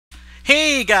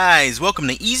Hey guys, welcome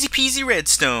to Easy Peasy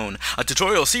Redstone, a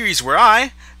tutorial series where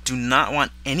I do not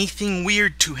want anything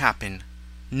weird to happen.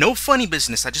 No funny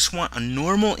business, I just want a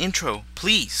normal intro,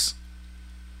 please.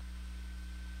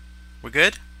 We're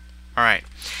good? Alright.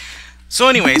 So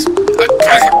anyways...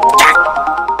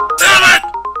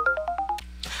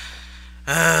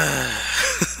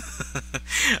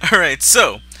 Alright,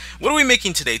 so, what are we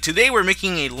making today? Today we're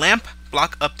making a lamp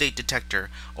block update detector,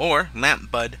 or lamp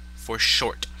bud for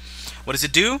short. What does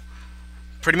it do?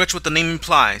 Pretty much what the name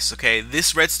implies, okay?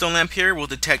 This redstone lamp here will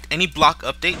detect any block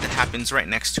update that happens right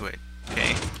next to it,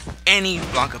 okay? Any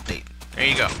block update. There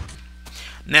you go.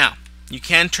 Now, you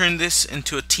can turn this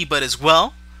into a T-bud as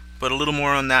well, but a little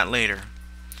more on that later.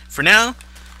 For now,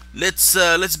 let's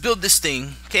build this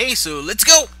thing. Okay, so let's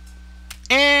go.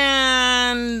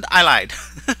 And I lied.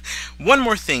 One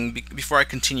more thing before I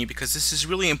continue, because this is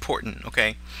really important,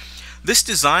 okay? This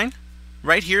design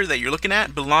right here that you're looking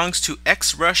at belongs to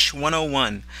XRush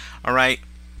 101. All right.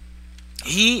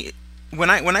 When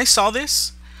I saw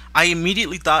this, I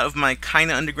immediately thought of my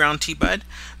kinda underground T-bud,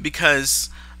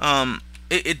 because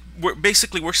it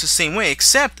basically works the same way,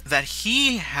 except that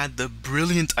he had the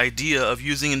brilliant idea of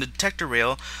using a detector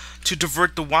rail to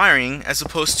divert the wiring, as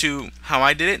opposed to how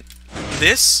I did it.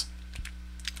 This,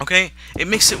 okay, it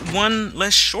makes it one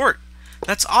less short.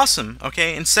 That's awesome.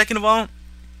 Okay, and second of all,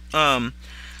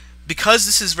 because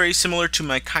this is very similar to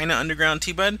my kinda underground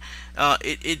T-bud,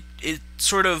 it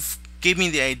sort of gave me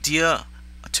the idea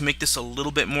to make this a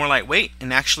little bit more lightweight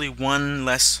and actually one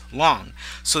less long.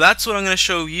 So that's what I'm going to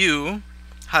show you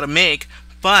how to make.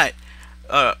 But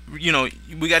you know,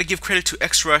 we got to give credit to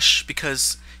XRush,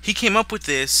 because he came up with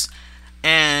this.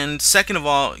 And second of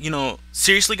all, you know,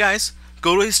 seriously guys,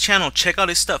 go to his channel, check out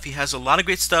his stuff. He has a lot of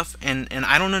great stuff, and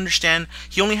I don't understand.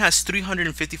 He only has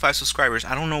 355 subscribers.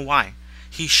 I don't know why.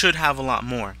 He should have a lot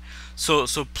more. So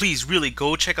please, really,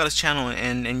 go check out his channel,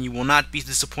 and you will not be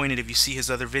disappointed if you see his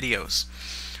other videos.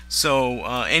 So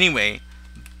anyway,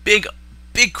 big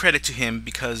credit to him,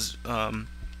 because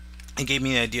he gave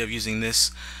me the idea of using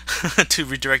this to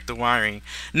redirect the wiring.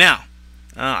 Now,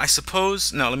 I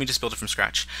suppose, no, let me just build it from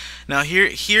scratch. Now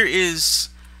here is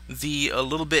the a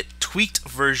little bit tweaked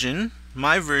version,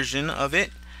 my version of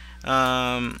it.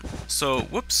 So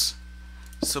whoops.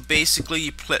 So basically,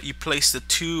 you place the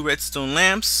two redstone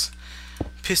lamps,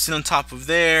 piston on top of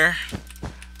there,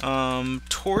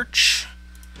 torch,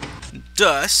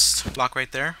 dust block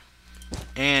right there,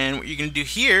 and what you're gonna do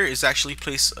here is actually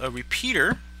place a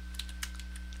repeater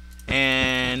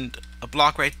and a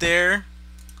block right there,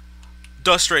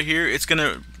 dust right here. It's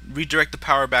gonna redirect the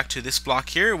power back to this block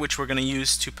here, which we're gonna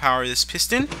use to power this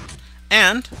piston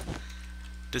and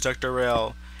detector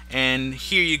rail. And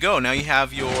here you go. Now you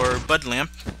have your bud lamp.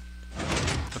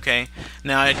 Okay.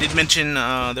 Now I did mention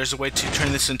there's a way to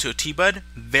turn this into a T-bud.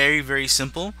 Very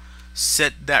simple.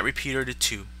 Set that repeater to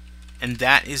 2, and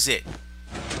that is it.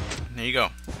 There you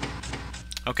go.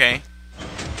 Okay.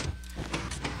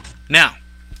 Now,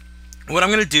 what I'm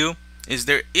gonna do is,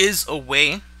 there is a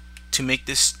way to make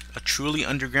this a truly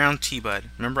underground T-bud.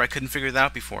 Remember, I couldn't figure that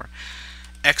out before.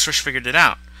 XRush figured it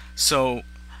out. So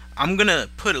I'm gonna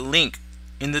put a link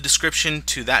in the description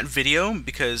to that video,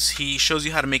 because he shows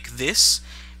you how to make this,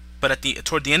 but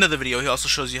toward the end of the video he also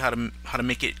shows you how to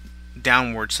make it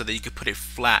downward, so that you could put it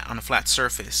flat on a flat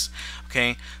surface.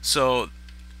 Okay, so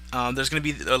there's gonna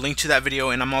be a link to that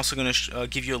video, and I'm also gonna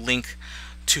give you a link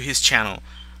to his channel.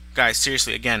 Guys,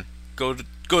 seriously, again, go to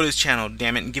his channel,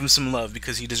 damn it, and give him some love,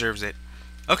 because he deserves it.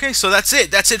 Okay, so that's it.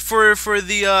 That's it for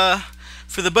the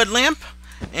bud lamp.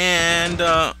 And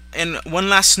one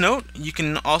last note, you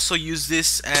can also use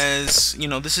this as, you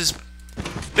know, this is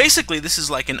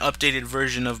like an updated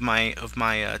version of my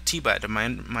T-bud, of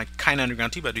my kinda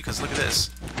underground T-bud, because look at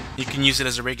this. You can use it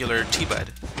as a regular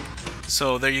T-bud.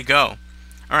 So there you go.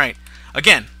 All right.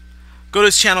 Again, go to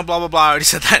his channel. Blah blah blah. I already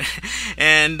said that.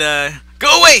 And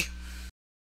go away.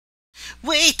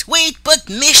 Wait, but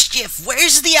Mischief,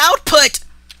 where's the output?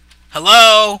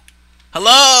 Hello?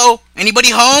 Hello? Anybody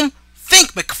home?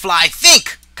 Think, McFly,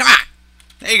 think! Come on!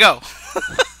 There you go.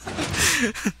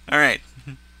 Alright.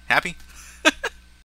 Happy?